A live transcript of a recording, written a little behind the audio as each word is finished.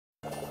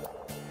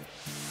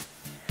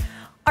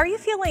Are you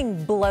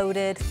feeling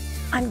bloated,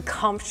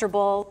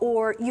 uncomfortable,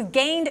 or you've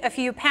gained a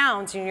few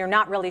pounds and you're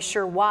not really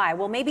sure why?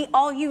 Well, maybe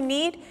all you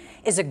need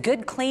is a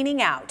good cleaning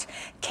out.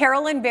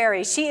 Carolyn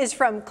Berry, she is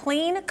from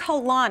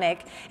Colonic,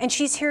 and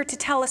she's here to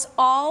tell us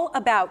all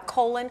about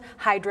colon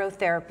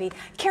hydrotherapy.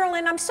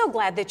 Carolyn, I'm so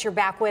glad that you're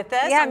back with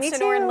us on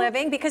Sonoran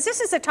Living, because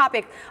this is a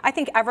topic I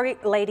think every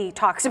lady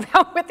talks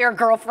about with their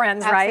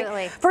girlfriends,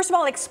 Absolutely. right? First of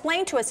all,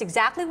 explain to us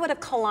exactly what a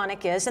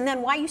colonic is and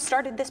then why you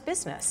started this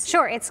business.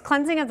 Sure, it's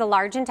cleansing of the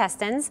large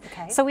intestines.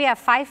 Okay. So we have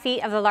 5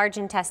 feet of the large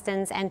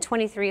intestines and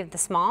 23 of the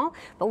small,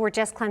 but we're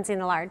just cleansing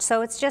the large.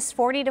 So it's just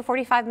 40 to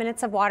 45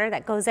 minutes of water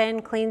that goes in,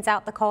 cleans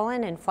out the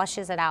colon, and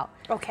flushes it out.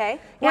 Okay.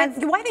 Yeah.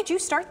 Why did you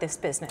start this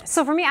business?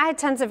 So for me, I had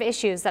tons of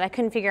issues that I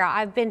couldn't figure out.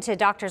 I've been to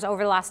doctors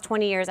over the last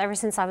 20 years, ever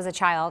since I was a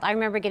child. I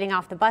remember getting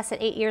off the bus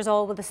at 8 years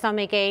old with a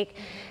stomach ache,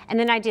 and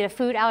then I did a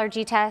food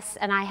allergy test,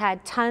 and I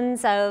had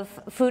tons of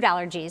food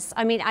allergies.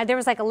 I mean, there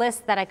was like a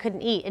list that I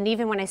couldn't eat, and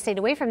even when I stayed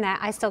away from that,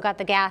 I still got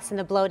the gas and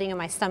the bloating and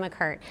my stomach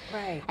hurt.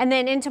 Right. And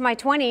then into my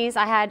 20s,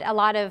 I had a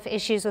lot of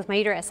issues with my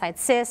uterus. I had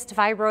cysts,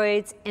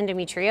 fibroids,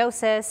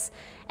 endometriosis,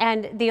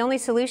 and the only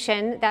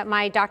solution that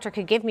my doctor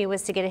could give me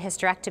was to get a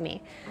hysterectomy.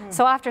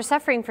 So after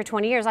suffering for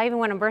 20 years, I even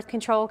went on birth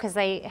control because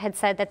they had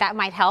said that that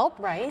might help.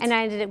 Right. And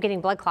I ended up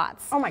getting blood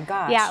clots. Oh my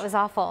gosh. Yeah, it was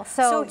awful.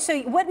 So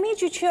what made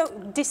you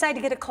decide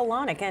to get a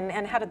colonic,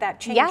 and how did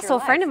that change your life? So a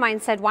friend of mine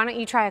said, why don't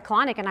you try a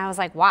colonic? And I was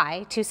like,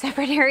 why? 2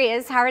 separate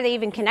areas, how are they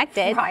even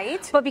connected?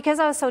 Right. But because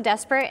I was so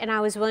desperate and I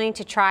was willing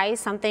to try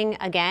something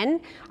again,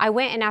 I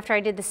went, and after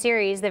I did the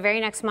series, the very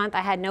next month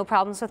I had no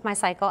problems with my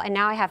cycle, and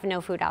now I have no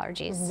food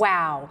allergies.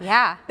 Wow.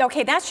 Yeah.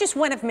 Okay, that's just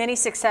one of many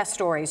success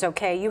stories,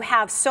 okay? You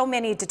have so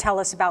many to tell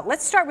us about.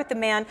 Let's start with the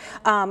man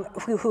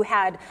who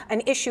had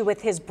an issue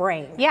with his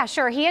brain. Yeah,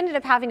 sure. He ended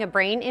up having a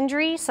brain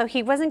injury, so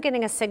he wasn't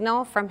getting a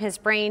signal from his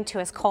brain to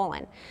his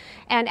colon.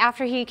 And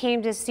after he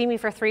came to see me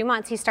for 3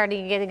 months, he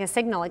started getting a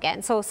signal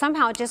again. So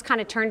somehow it just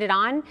kind of turned it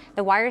on.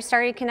 The wires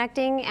started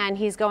connecting, and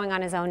he's going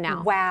on his own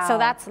now. Wow. So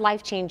that's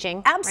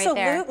life-changing.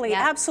 Absolutely, right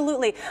there.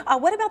 absolutely.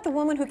 What about the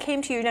woman who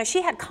came to you? Now,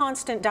 she had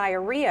constant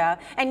diarrhea,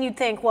 and you'd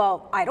think,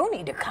 well, I don't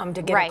need to come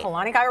to get a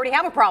colonic. I already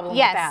have a problem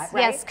with that,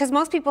 right? Yes, because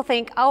most people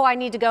think, oh, I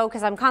need to go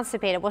because I'm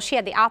constipated. Well, she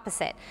had the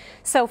opposite.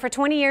 So for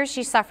 20 years,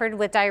 she suffered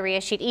with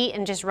diarrhea. She'd eat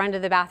and just run to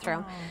the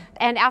bathroom. Oh.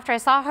 And after I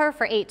saw her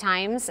for 8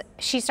 times,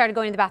 she started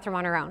going to the bathroom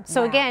on her own.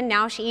 So again,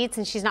 now she eats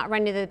and she's not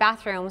running to the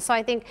bathroom. So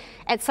I think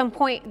at some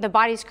point, the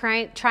body's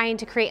trying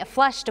to create a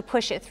flush to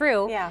push it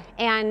through. Yeah.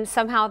 And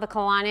somehow the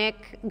colonic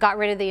got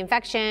rid of the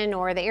infection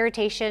or the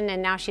irritation,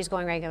 and now she's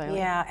going regularly.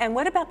 Yeah, and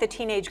what about the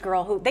teenage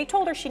girl who, they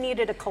told her she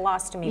needed a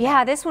colostomy?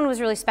 Yeah, this one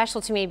was really special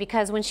to me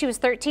because when she was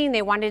 13,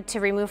 they wanted to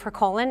remove her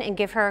colon and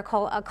give her a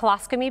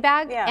colostomy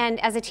bag. Yeah. And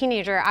as a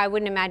teenager, I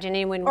wouldn't imagine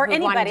anyone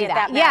would want to do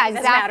that. Yeah,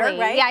 exactly. Matter,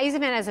 right? Yeah,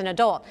 even as an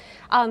adult.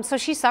 So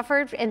she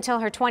suffered until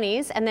her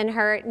 20s, and then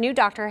her new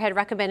doctor had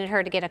recommended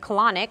her to get a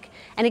colonic.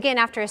 And again,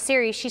 after a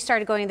series, she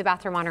started going to the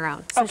bathroom on her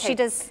own. So she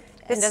doesn't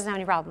have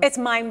any problems.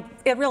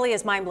 It really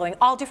is mind-blowing.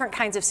 All different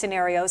kinds of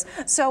scenarios.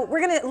 So we're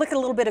going to look at a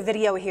little bit of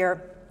video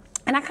here.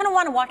 And I kind of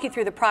want to walk you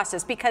through the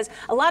process, because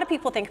a lot of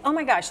people think, oh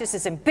my gosh, this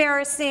is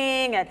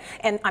embarrassing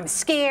and I'm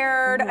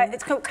scared.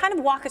 It's kind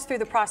of walk us through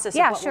the process of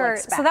what we'll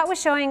expect. So that was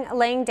showing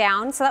laying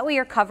down, so that way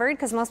you're covered,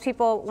 because most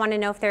people want to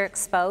know if they're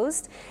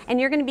exposed.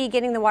 And you're going to be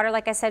getting the water,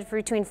 like I said, for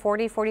between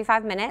 40 to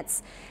 45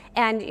 minutes.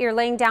 And you're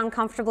laying down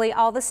comfortably.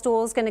 All the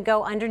stool is going to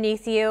go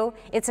underneath you.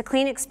 It's a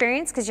clean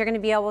experience because you're going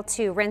to be able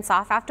to rinse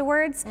off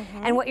afterwards.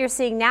 And what you're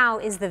seeing now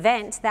is the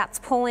vent that's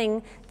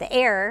pulling the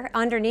air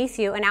underneath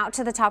you and out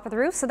to the top of the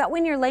roof, so that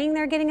when you're laying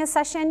there getting a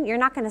session, you're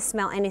not going to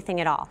smell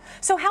anything at all.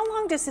 So how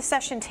long does the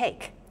session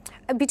take?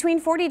 Between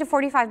 40 to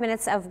 45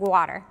 minutes of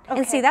water. Okay.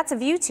 And see, that's a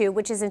view tube,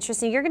 which is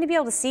interesting. You're going to be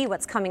able to see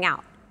what's coming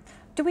out.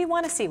 Do we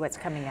want to see what's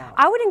coming out?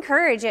 I would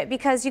encourage it,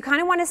 because you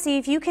kind of want to see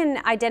if you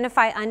can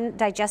identify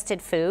undigested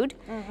food.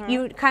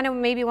 You kind of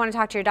maybe want to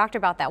talk to your doctor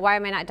about that. Why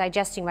am I not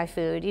digesting my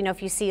food? You know,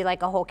 if you see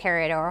like a whole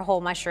carrot or a whole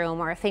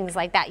mushroom or things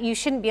like that, you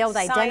shouldn't be able to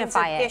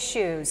identify it.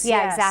 Issues. Yeah,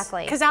 yes.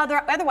 Exactly. Because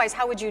otherwise,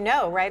 how would you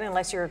know, right?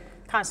 Unless you're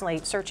constantly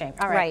searching.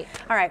 All right.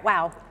 All right.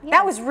 Wow. Yeah.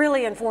 That was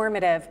really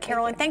informative.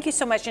 Carolyn, thank you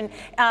so much. And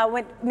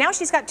now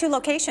she's got 2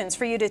 locations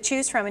for you to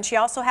choose from, and she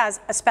also has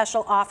a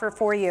special offer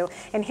for you.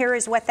 And here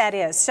is what that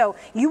is. So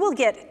you will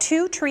get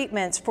 2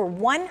 treatments for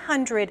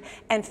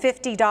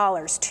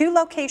 $150. 2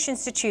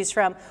 locations to choose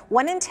from,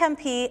 one in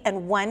Tempe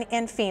and one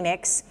in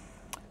Phoenix /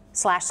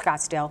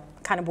 Scottsdale,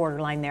 kind of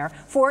borderline there.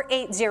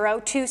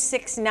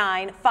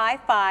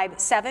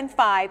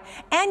 480-269-5575.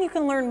 And you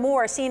can learn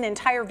more, see an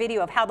entire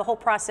video of how the whole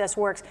process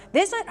works.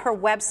 Visit her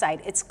website.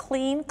 It's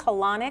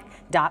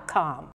cleancolonic.com.